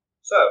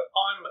So,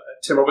 I'm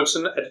Tim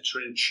Robinson,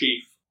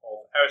 Editor-in-Chief of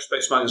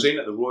Aerospace Magazine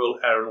at the Royal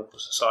Aeronautical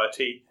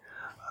Society,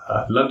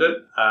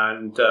 London,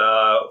 and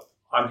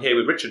I'm here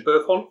with Richard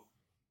Berthon,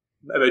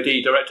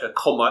 MOD Director,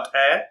 Combat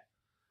Air,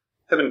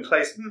 Herman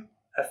Clayton,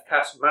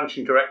 FCAS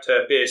Managing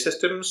Director, BAE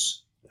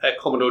Systems, Air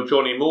Commodore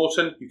Johnny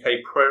Morton,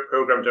 UK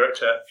Programme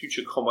Director,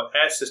 Future Combat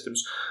Air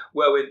Systems,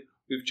 where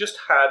we've just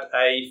had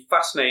a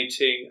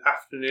fascinating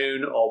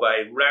afternoon of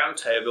a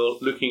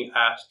roundtable looking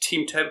at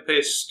Team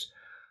Tempest,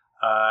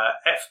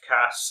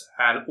 FCAS,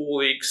 and all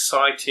the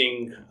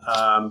exciting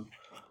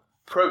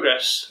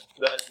progress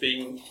that has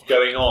been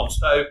going on.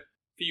 So,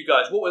 for you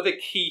guys, what were the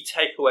key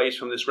takeaways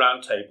from this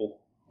roundtable?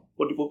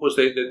 What was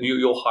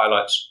your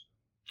highlights?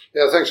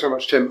 Yeah, thanks very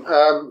much, Tim.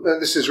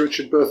 This is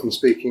Richard Berthon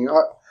speaking.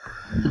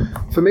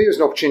 For me, it was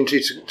an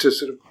opportunity to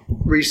sort of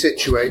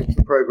resituate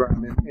the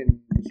programme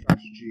in the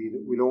strategy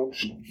that we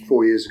launched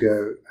 4 years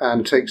ago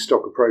and take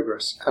stock of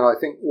progress. And I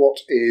think what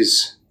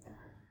is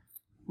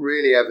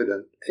really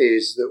evident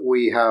is that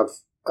we have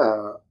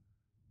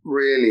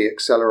really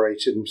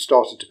accelerated and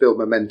started to build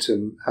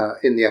momentum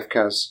in the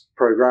FCAS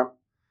programme.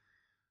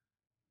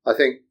 I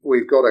think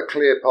we've got a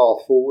clear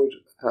path forward,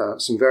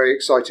 some very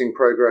exciting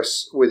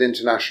progress with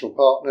international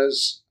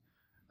partners,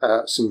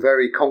 some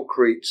very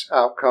concrete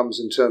outcomes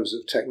in terms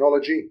of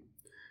technology.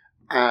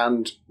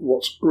 And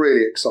what's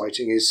really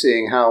exciting is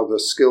seeing how the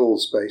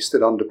skills base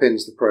that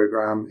underpins the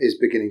programme is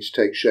beginning to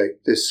take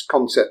shape. This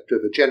concept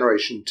of a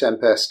generation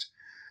Tempest,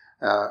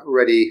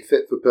 ready,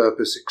 fit for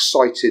purpose,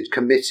 excited,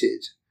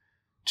 committed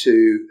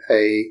to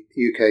a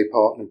UK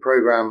partner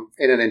programme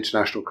in an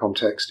international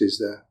context is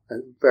there.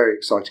 A very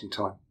exciting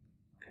time.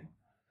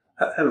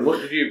 And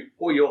what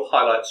were your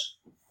highlights?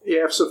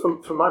 Yeah, so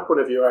from my point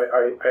of view,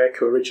 I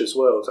echo Richard's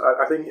words.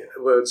 I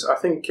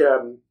think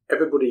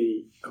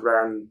everybody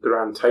around the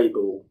round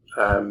table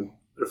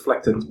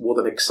reflected what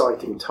an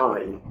exciting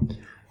time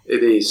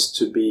it is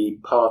to be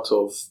part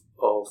of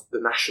the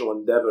national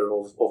endeavour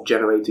of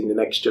generating the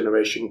next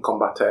generation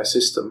combat air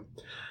system,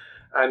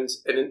 and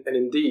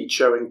indeed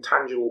showing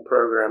tangible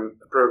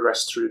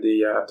progress through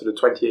the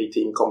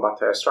 2018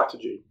 combat air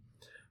strategy.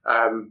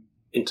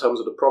 In terms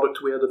of the product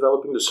we are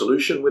developing, the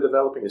solution we're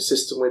developing, the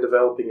system we're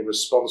developing in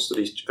response to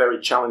these very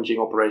challenging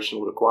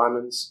operational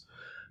requirements,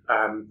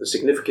 the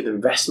significant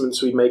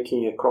investments we're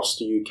making across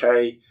the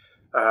UK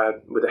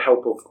with the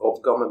help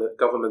of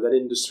government and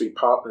industry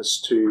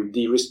partners to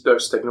de-risk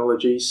those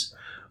technologies,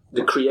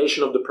 the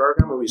creation of the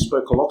program, where we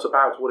spoke a lot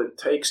about what it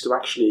takes to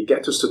actually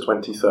get us to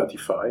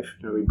 2035.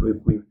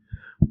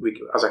 We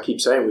as I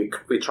keep saying,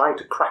 we're trying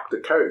to crack the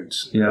code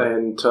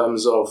in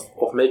terms of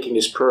making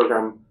this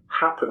program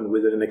happen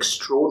within an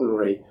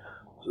extraordinary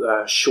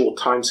short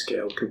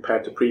timescale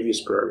compared to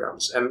previous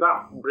programs. And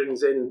that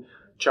brings in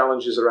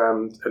challenges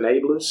around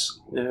enablers,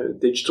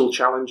 digital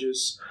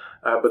challenges,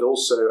 but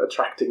also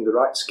attracting the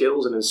right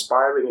skills and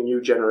inspiring a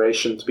new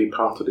generation to be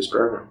part of this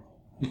program.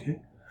 Okay.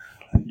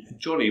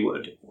 Johnny,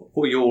 what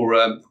were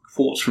your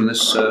thoughts from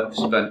this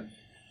event?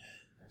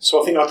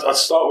 So I think I'd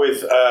start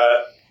with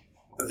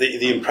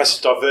the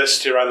impressive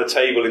diversity around the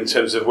table in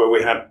terms of where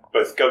we had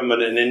both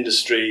government and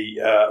industry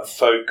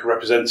folk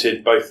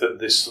represented, both at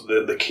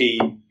the key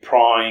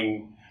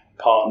prime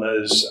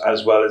partners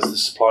as well as the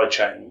supply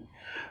chain.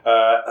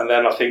 And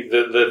then I think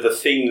the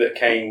theme that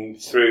came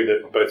through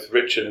that both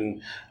Richard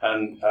and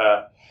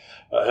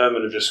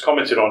Herman have just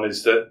commented on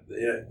is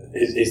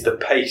the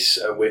pace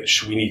at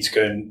which we need to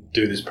go and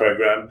do this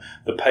programme,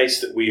 the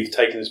pace that we've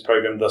taken this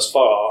programme thus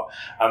far,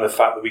 and the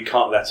fact that we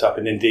can't let up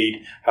and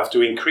indeed have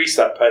to increase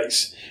that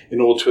pace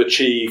in order to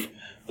achieve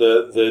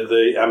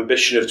the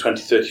ambition of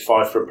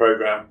 2035 for a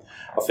programme.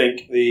 I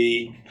think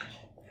the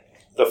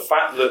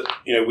fact that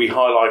we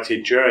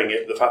highlighted during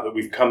it, the fact that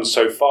we've come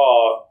so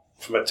far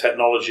from a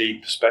technology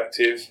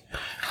perspective,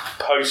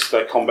 post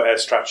the combat air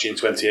strategy in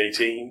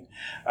 2018,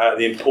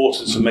 the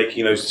importance of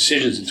making those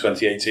decisions in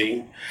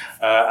 2018,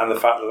 and the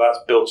fact that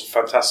that's built a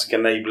fantastic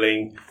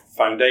enabling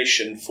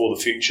foundation for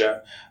the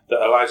future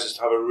that allows us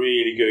to have a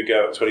really good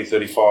go at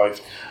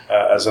 2035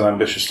 as an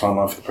ambitious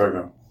timeline for the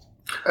programme.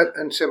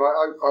 And Tim,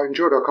 I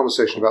enjoyed our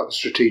conversation about the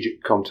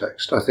strategic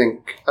context. I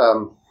think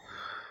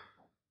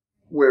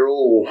we're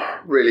all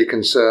really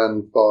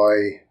concerned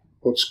by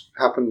what's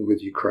happened with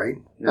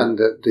Ukraine and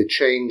the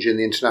change in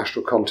the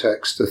international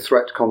context, the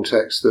threat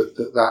context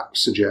that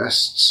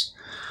suggests.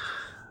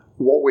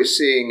 What we're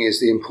seeing is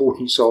the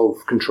importance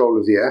of control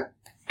of the air,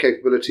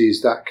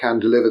 capabilities that can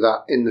deliver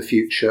that in the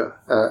future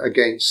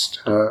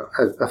against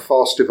a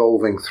fast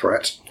evolving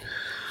threat.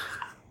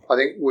 I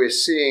think we're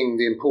seeing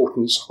the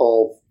importance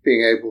of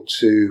being able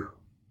to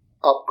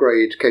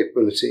upgrade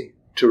capability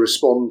to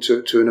respond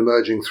to an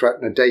emerging threat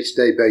on a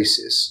day-to-day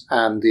basis,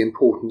 and the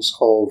importance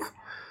of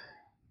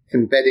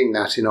embedding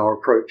that in our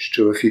approach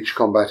to a future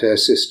combat air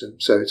system.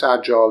 So it's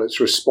agile, it's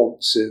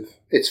responsive,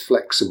 it's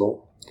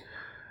flexible.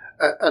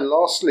 And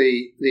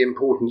lastly, the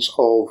importance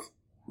of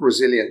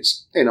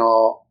resilience in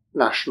our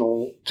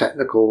national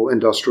technical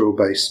industrial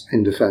base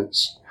in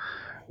defence.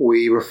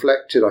 We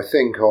reflected, I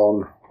think,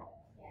 on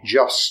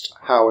just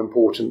how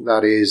important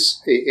that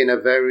is in a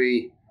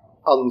very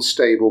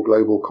unstable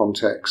global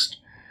context,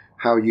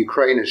 how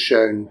Ukraine has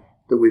shown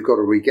that we've got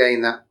to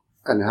regain that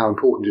and how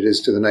important it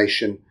is to the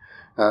nation.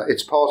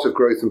 It's part of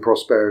growth and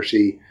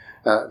prosperity,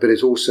 but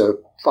it's also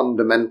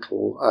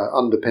fundamental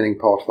underpinning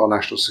part of our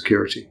national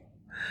security.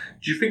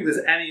 Do you think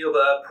there's any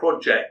other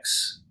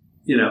projects,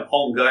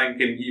 ongoing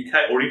in the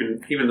UK or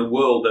even the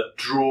world that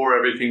draw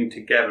everything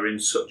together in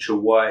such a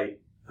way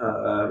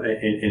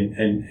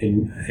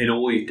in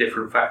all these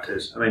different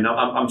factors? I mean,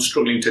 I'm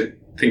struggling to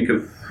think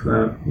of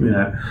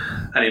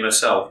any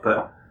myself,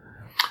 but.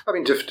 I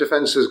mean,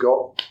 defence has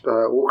got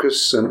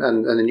AUKUS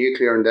and the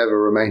nuclear endeavour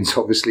remains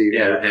obviously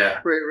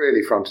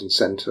really front and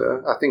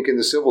centre. I think in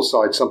the civil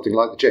side, something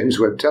like the James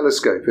Webb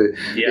Telescope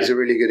is a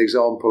really good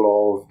example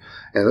of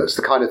that's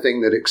the kind of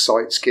thing that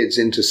excites kids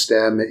into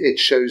STEM. It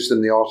shows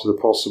them the art of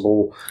the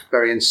possible,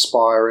 very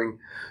inspiring.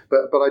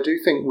 But I do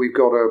think we've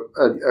got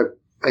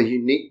a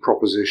unique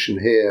proposition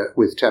here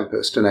with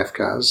Tempest and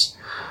FCAS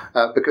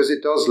because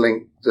it does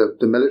link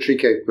the military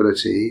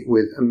capability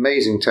with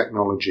amazing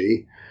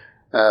technology,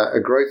 a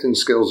growth in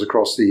skills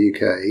across the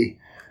UK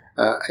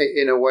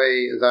in a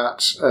way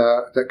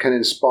that can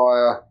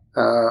inspire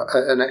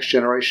a next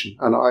generation.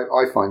 And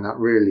I find that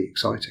really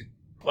exciting.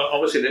 Well,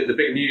 obviously, the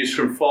big news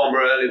from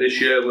Farnborough earlier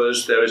this year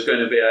was there is going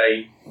to be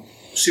a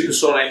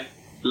supersonic,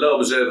 low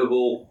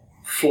observable,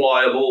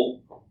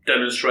 flyable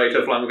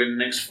demonstrator flying within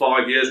the next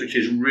 5 years, which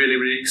is really,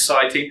 really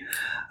exciting.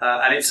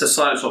 And it's a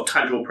sign of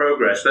tangible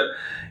progress. But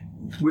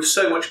with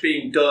so much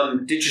being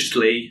done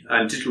digitally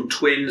and digital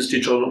twins,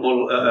 digital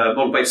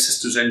model-based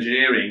systems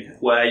engineering,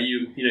 where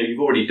you've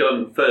already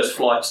done first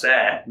flights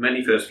there,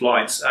 many first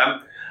flights.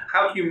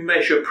 How do you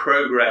measure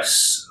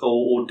progress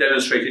or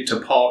demonstrate it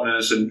to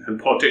partners and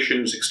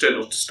politicians,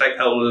 external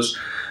stakeholders,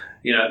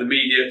 the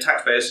media,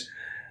 taxpayers,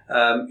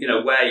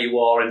 where you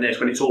are in this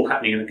when it's all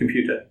happening in a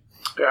computer?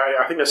 Yeah,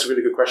 I think that's a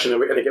really good question,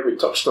 and again we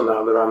touched on that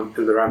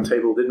in the round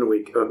table, didn't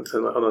we? On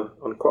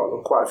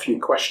quite a few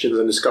questions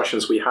and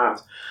discussions we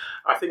had.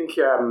 I think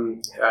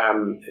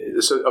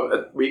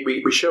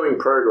we're showing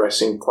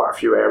progress in quite a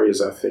few areas.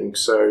 I think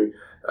so.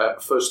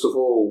 First of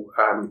all,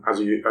 as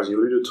you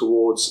alluded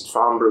towards, at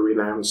Farnborough we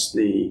announced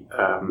the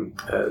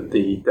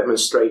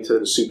demonstrator,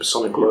 the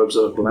supersonic low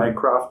observable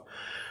aircraft.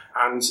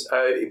 And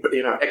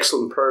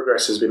excellent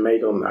progress has been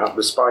made on that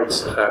despite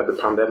the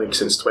pandemic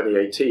since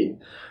 2018.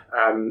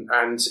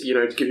 And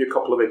to give you a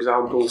couple of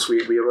examples,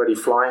 we're already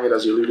flying it,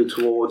 as you alluded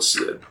towards.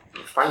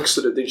 Thanks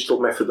to the digital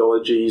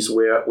methodologies,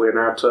 we're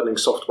now turning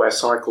software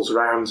cycles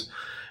around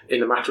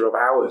in a matter of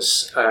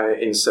hours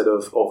instead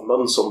of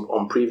months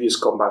on previous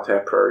combat air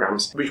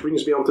programs. Which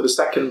brings me on to the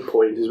second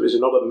point, is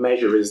another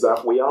measure, is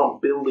that we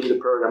aren't building the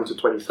program to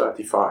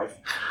 2035.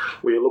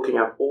 We are looking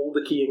at all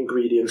the key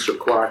ingredients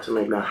required to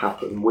make that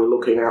happen. We're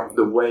looking at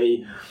the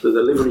way the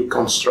delivery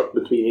construct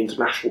between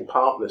international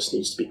partners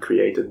needs to be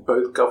created,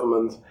 both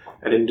government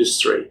and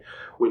industry.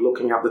 We're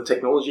looking at the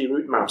technology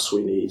route maps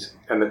we need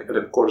and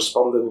the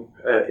corresponding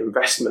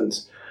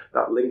investment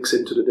that links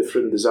into the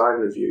different design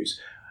reviews.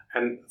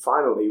 And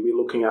finally, we're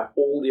looking at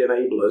all the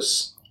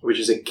enablers, which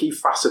is a key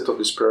facet of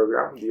this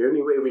program. The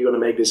only way we're going to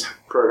make this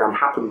program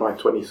happen by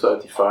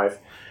 2035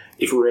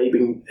 if we're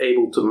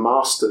able to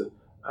master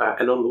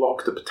and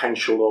unlock the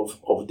potential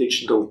of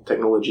digital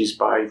technologies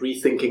by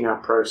rethinking our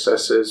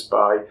processes,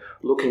 by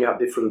looking at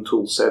different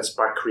tool sets,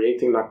 by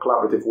creating that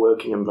collaborative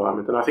working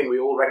environment. And I think we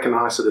all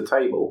recognize at the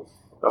table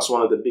that's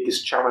one of the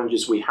biggest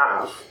challenges we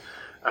have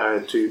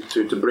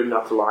to bring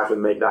that to life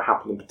and make that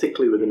happen,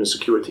 particularly within a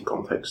security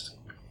context.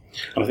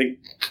 And I think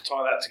to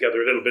tie that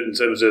together a little bit in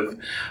terms of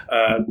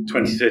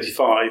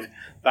 2035,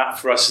 that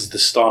for us is the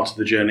start of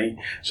the journey.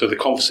 So the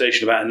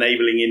conversation about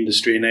enabling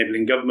industry,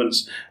 enabling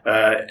governments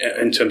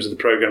in terms of the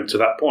programme to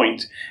that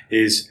point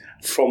is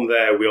from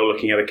there we are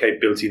looking at a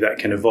capability that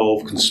can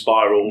evolve, can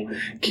spiral,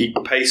 keep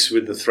pace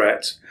with the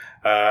threat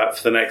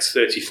for the next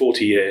 30,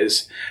 40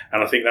 years.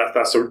 And I think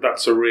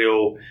that's a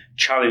real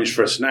challenge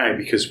for us now,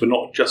 because we're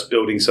not just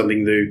building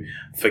something to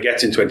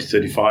forget in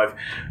 2035.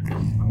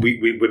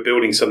 We're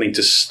building something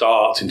to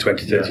start in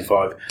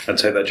 2035 and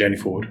take that journey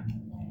forward.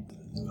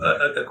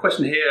 A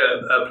question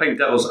here, playing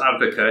devil's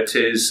advocate,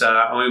 is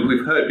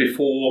we've heard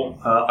before,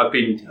 I've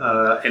been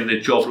in the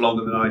job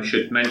longer than I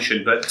should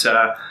mention, but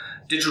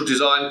digital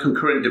design,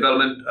 concurrent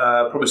development,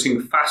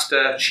 promising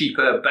faster,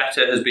 cheaper,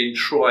 better has been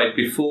tried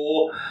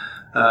before.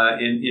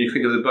 You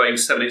think of the Boeing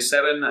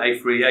 787,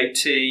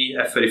 A380,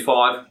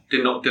 F-35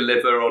 did not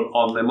deliver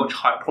on their much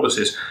hyped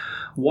promises.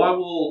 Why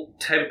will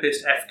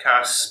Tempest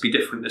FCAS be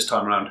different this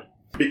time around?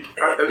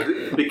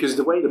 Because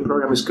the way the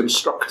program is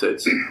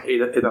constructed,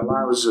 it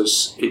allows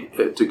us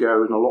to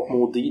go in a lot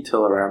more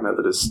detail around that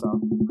at the start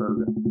of the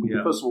program.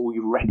 Yeah. First of all, we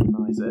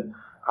recognise it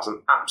as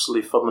an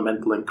absolutely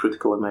fundamental and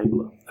critical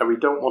enabler, and we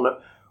don't want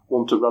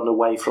to run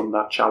away from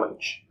that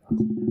challenge.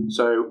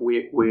 So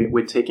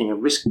we're taking a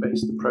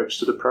risk-based approach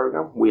to the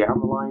program. We're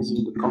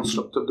analysing the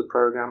construct of the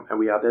program, and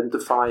we're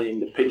identifying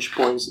the pinch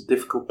points, the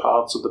difficult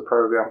parts of the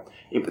program,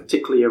 in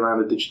particularly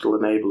around the digital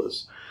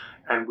enablers.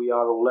 And we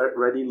are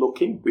already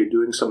looking, we're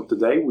doing some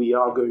today, we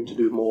are going to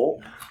do more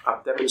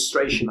at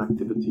demonstration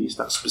activities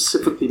that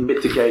specifically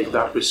mitigate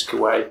that risk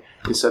away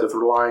instead of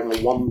relying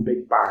on one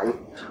big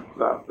bang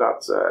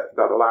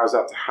that allows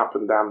that to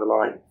happen down the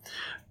line.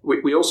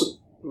 We also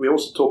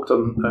talked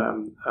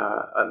on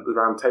at the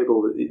round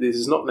table that this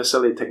is not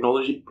necessarily a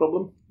technology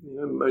problem.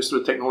 Most of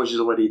the technology is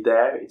already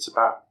there. It's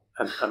about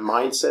a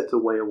mindset, a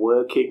way of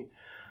working,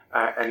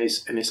 and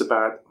it's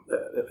about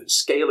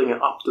scaling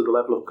it up to the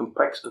level of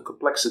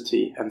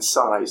complexity and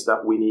size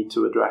that we need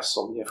to address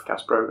on the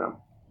FCAS program.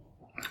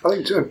 I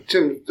think,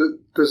 Tim,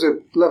 there's a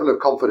level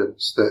of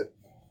confidence that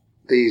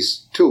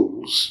these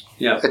tools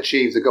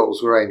achieve the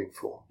goals we're aiming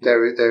for.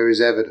 There is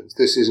evidence.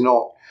 This is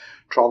not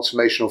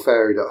transformational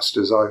fairy dust,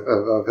 as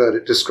I've heard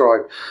it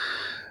described.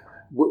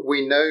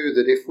 We know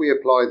that if we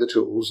apply the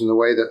tools in the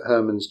way that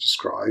Herman's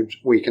described,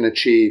 we can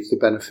achieve the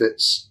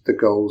benefits, the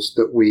goals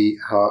that we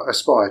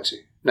aspire to.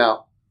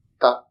 Now,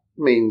 that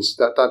means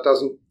that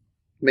doesn't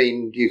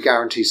mean you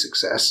guarantee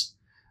success,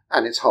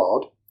 and it's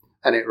hard,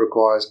 and it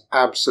requires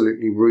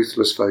absolutely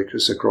ruthless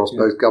focus across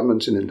both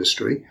government and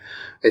industry.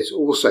 It's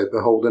also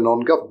beholden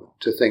on government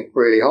to think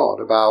really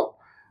hard about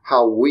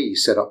how we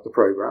set up the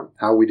program,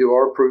 how we do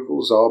our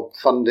approvals, our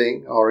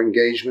funding, our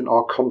engagement,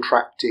 our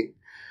contracting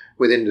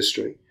with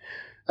industry.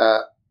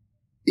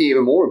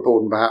 Even more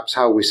important, perhaps,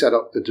 how we set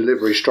up the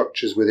delivery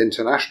structures with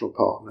international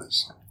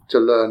partners to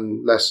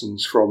learn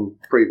lessons from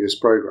previous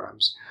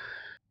programs.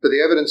 But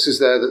the evidence is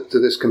there that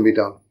this can be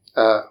done.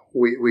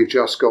 We've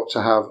just got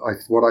to have,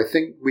 what I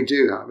think we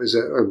do have is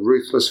a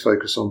ruthless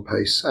focus on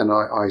pace. And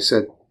I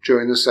said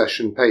during the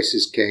session, pace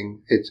is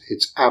king.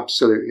 It's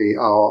absolutely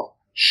our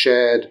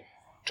shared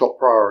top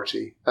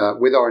priority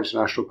with our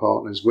international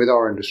partners, with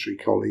our industry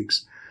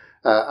colleagues.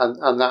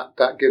 And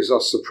that gives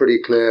us a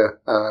pretty clear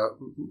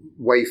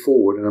way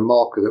forward and a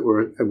marker that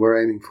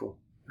we're aiming for.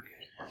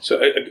 So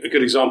a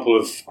good example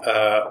of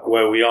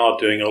where we are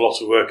doing a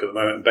lot of work at the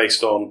moment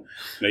based on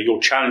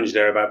your challenge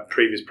there about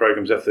previous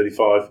programs,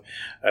 F-35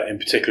 in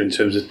particular in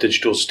terms of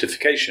digital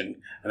certification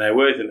and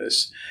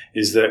airworthiness,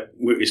 is that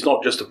it's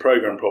not just a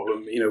program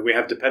problem. We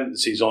have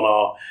dependencies on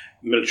our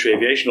military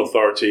aviation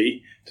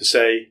authority to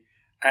say,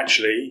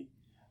 actually,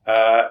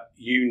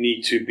 you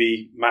need to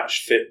be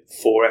match fit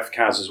for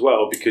FCAS as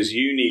well, because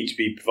you need to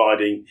be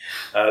providing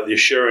the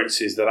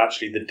assurances that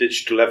actually the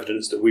digital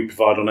evidence that we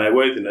provide on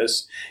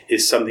airworthiness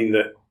is something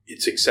that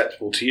it's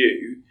acceptable to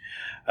you.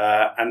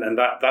 And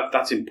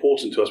that's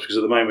important to us because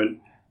at the moment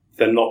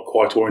they're not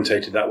quite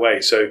orientated that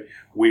way. So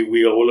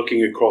we are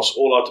looking across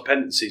all our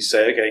dependencies,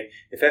 say, okay,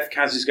 if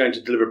FCAS is going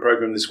to deliver a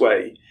program this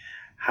way,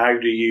 how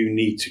do you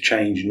need to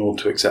change in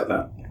order to accept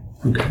that?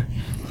 Okay.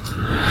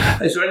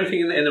 Is there anything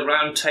in the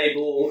round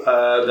table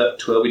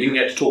that we didn't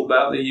get to talk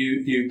about that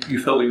you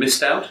felt we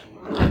missed out?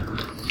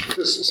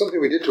 There's something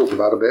we did talk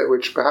about a bit,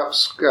 which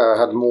perhaps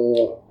had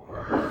more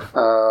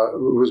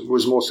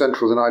was more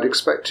central than I'd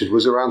expected,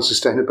 was around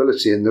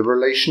sustainability and the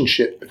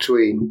relationship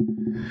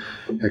between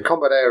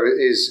combat air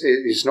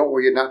is not what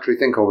you'd naturally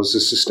think of as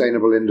a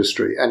sustainable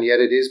industry, and yet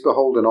it is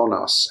beholden on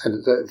us.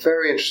 And a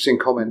very interesting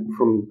comment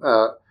from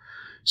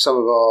some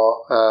of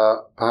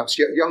our perhaps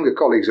younger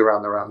colleagues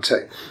around the round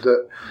table,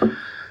 that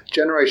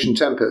Generation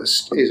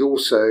Tempest is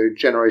also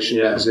Generation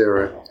Net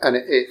Zero, and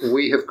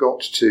we have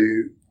got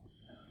to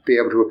be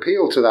able to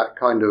appeal to that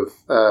kind of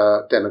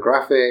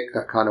demographic,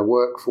 that kind of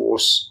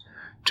workforce,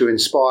 to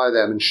inspire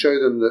them and show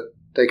them that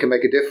they can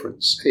make a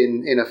difference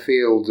in a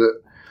field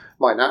that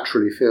might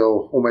naturally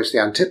feel almost the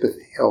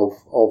antipathy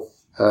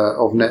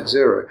of net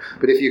zero.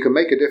 But if you can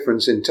make a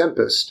difference in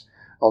Tempest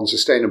on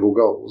sustainable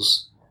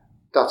goals,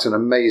 that's an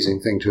amazing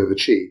thing to have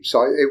achieved.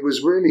 So it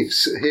was really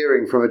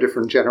hearing from a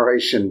different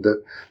generation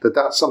that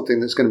that's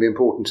something that's going to be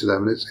important to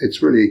them. And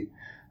it's really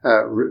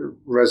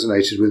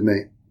resonated with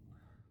me.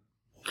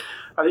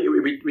 I think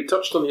we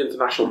touched on the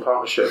international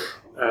partnership,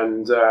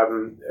 and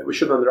we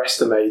shouldn't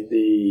underestimate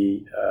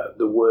the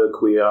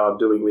work we are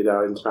doing with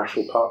our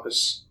international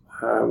partners.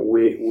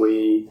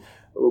 We're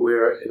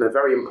in a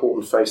very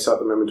important phase at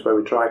the moment where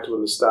we try to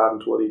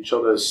understand what each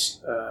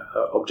other's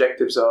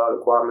objectives are,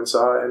 requirements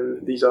are,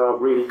 and these are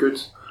really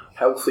good,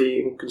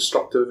 healthy, and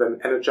constructive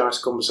and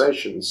energized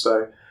conversations.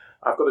 So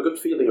I've got a good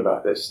feeling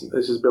about this.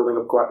 This is building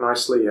up quite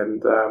nicely,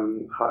 and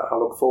I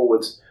look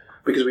forward,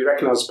 because we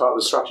recognise as part of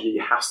the strategy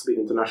it has to be an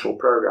international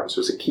program.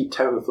 So it's a key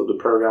tenet of the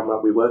program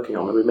that we're working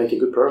on, and we're making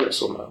good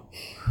progress on that.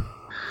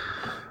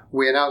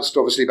 We announced,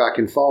 obviously, back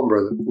in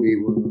Farnborough that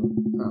we were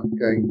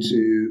going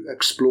to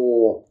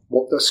explore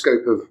what the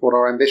scope of what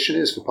our ambition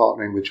is for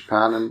partnering with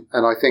Japan.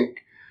 And I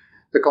think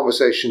the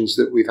conversations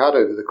that we've had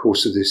over the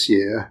course of this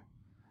year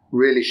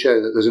really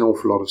show that there's an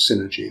awful lot of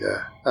synergy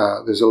there.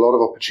 There's a lot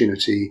of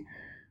opportunity.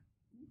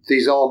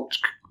 These aren't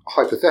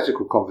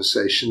hypothetical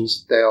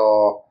conversations. They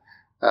are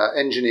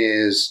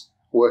engineers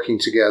working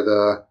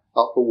together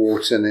up at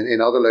Wharton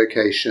in other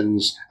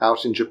locations,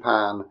 out in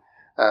Japan,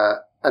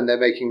 and they're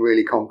making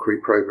really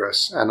concrete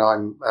progress. And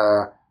I'm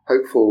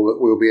hopeful that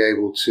we'll be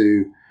able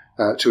to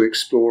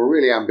explore a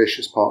really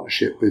ambitious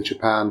partnership with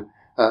Japan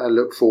and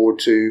look forward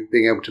to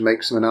being able to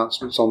make some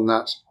announcements on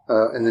that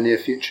in the near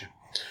future.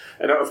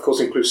 And that, of course,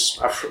 includes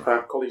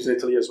our colleagues in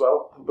Italy as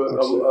well, but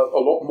a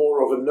lot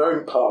more of a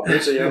known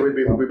partners. So, we've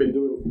been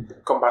doing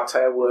combat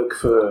tail work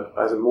for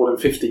more than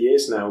 50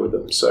 years now with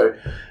them. So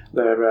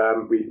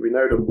we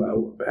know them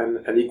well,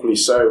 and equally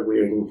so,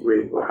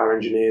 our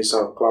engineers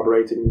are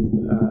collaborating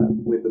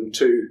with them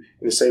too,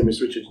 in the same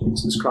as Richard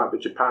described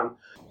with Japan.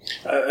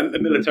 And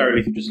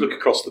militarily, if you just look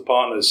across the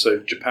partners, so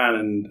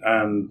Japan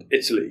and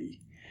Italy,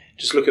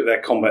 just look at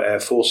their combat air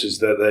forces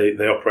that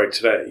they operate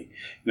today.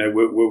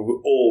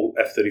 We're all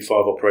F-35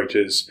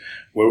 operators.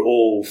 We're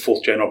all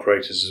fourth-gen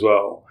operators as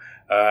well.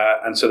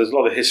 And so there's a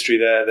lot of history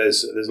there.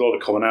 There's a lot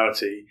of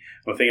commonality.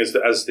 And I think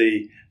as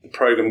the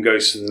program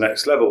goes to the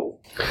next level,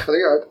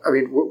 I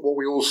mean, what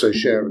we also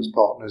share as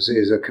partners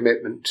is a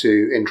commitment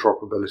to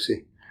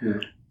interoperability. Yeah.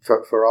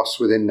 For us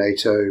within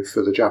NATO,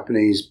 for the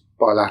Japanese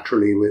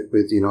bilaterally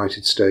with the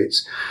United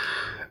States.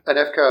 And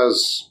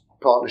FCAS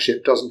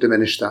partnership doesn't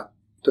diminish that.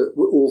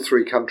 All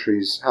three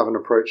countries have an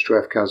approach to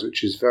FCAS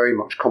which is very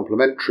much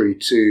complementary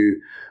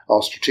to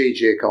our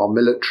strategic, our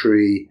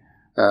military,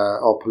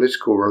 our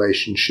political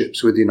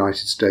relationships with the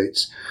United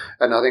States.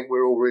 And I think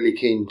we're all really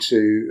keen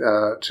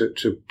to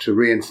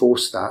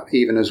reinforce that,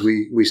 even as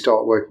we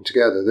start working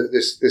together. That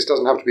this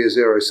doesn't have to be a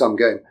zero-sum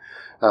game.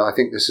 I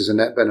think this is a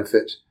net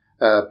benefit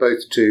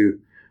both to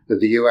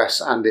the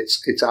US and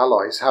its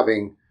allies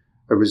having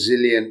a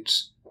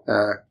resilient,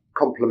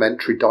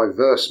 complementary,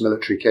 diverse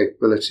military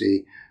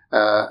capability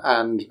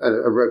and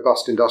a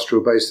robust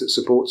industrial base that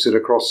supports it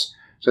across,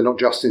 so not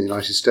just in the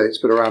United States,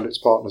 but around its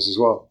partners as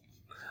well.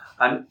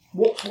 And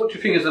what do you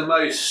think is the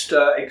most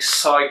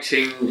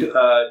exciting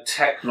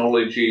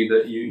technology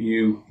that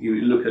you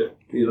look at?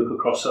 You look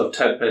across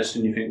Tempest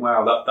and you think,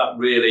 wow, that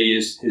really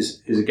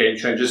is a game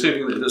changer. Is there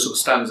anything that sort of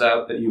stands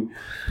out that you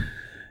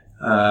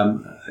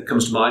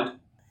comes to mind?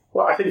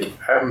 Well, I think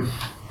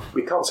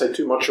we can't say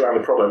too much around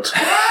the product.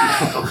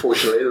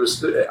 Unfortunately,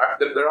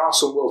 there are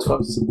some world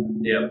firsts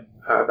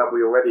that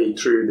we already,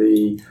 through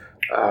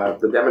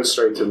the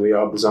demonstrator we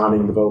are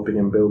designing, developing,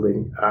 and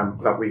building,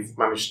 that we've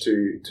managed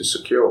to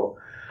secure.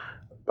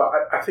 But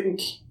I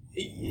think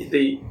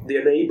the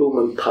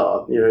enablement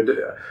part,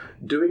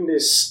 doing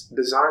this,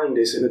 designing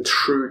this in a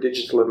true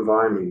digital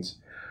environment,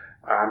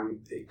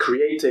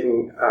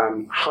 creating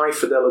high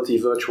fidelity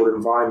virtual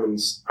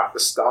environments at the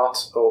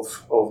start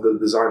of the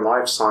design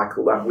life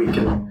cycle that we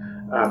can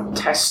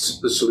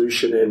test the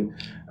solution in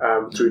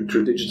through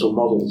digital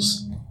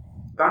models.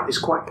 That is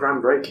quite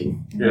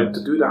groundbreaking.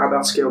 To do that at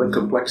that scale and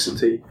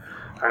complexity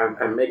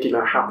and making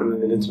that happen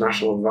in an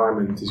international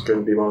environment is going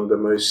to be one of the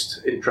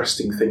most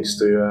interesting things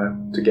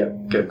to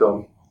get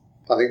done.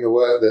 I think the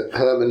work that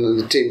Herman and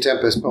the Team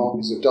Tempest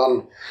partners have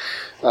done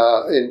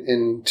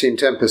in Team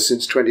Tempest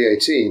since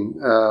 2018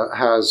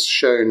 has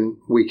shown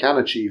we can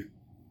achieve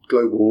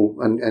global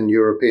and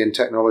European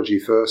technology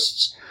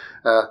firsts.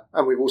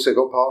 And we've also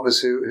got partners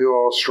who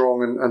are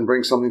strong and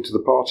bring something to the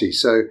party.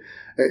 So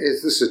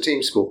this is a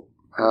team sport,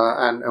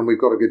 and we've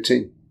got a good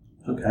team.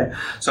 Okay.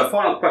 So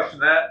final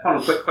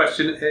quick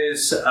question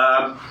is,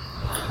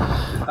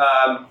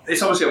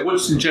 it's obviously a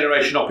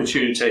once-in-a-generation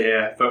opportunity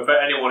here for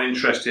anyone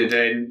interested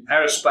in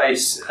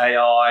aerospace,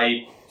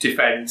 AI,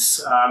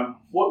 defence.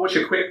 What's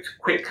your quick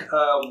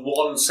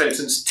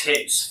one-sentence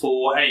tips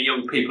for any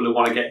young people who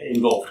want to get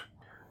involved?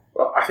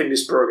 Well, I think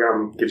this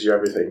program gives you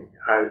everything.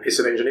 It's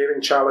an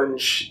engineering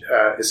challenge.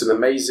 It's an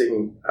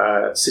amazing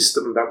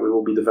system that we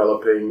will be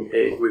developing.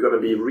 We're going to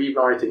be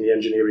rewriting the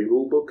engineering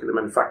rulebook and the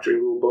manufacturing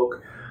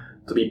rulebook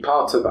to be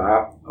part of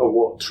that, of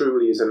what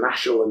truly is a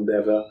national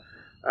endeavour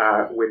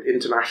with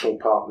international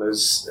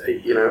partners.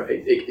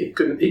 It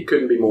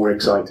couldn't be more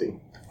exciting.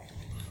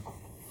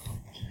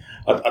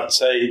 I'd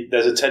say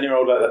there's a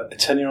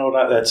 10-year-old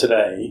out there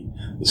today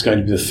that's going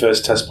to be the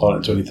first test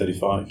pilot in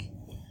 2035.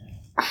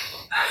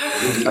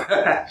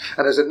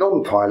 And as a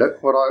non-pilot,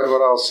 what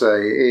I'll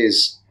say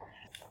is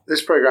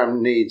this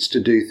program needs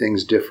to do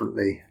things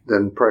differently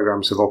than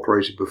programs have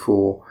operated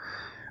before.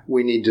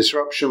 We need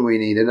disruption, we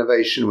need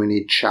innovation, we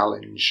need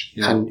challenge,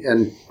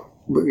 and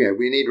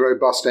we need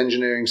robust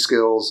engineering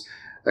skills,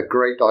 a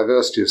great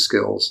diversity of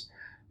skills.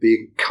 But you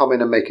can come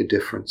in and make a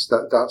difference.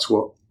 That's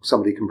what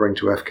somebody can bring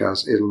to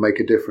FCAS. It'll make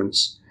a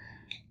difference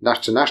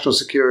to national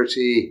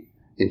security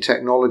in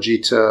technology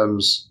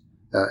terms.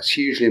 It's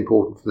hugely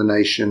important for the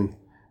nation.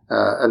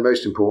 And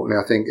most importantly,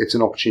 I think it's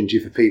an opportunity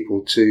for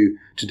people to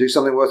do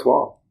something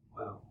worthwhile.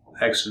 Wow.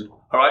 Excellent.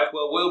 All right.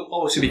 Well, we'll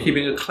obviously be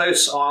keeping a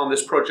close eye on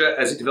this project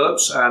as it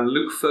develops and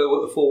look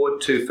forward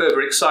to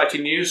further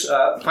exciting news.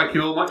 Thank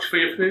you all much for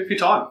your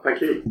time.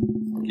 Thank you.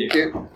 Thank you.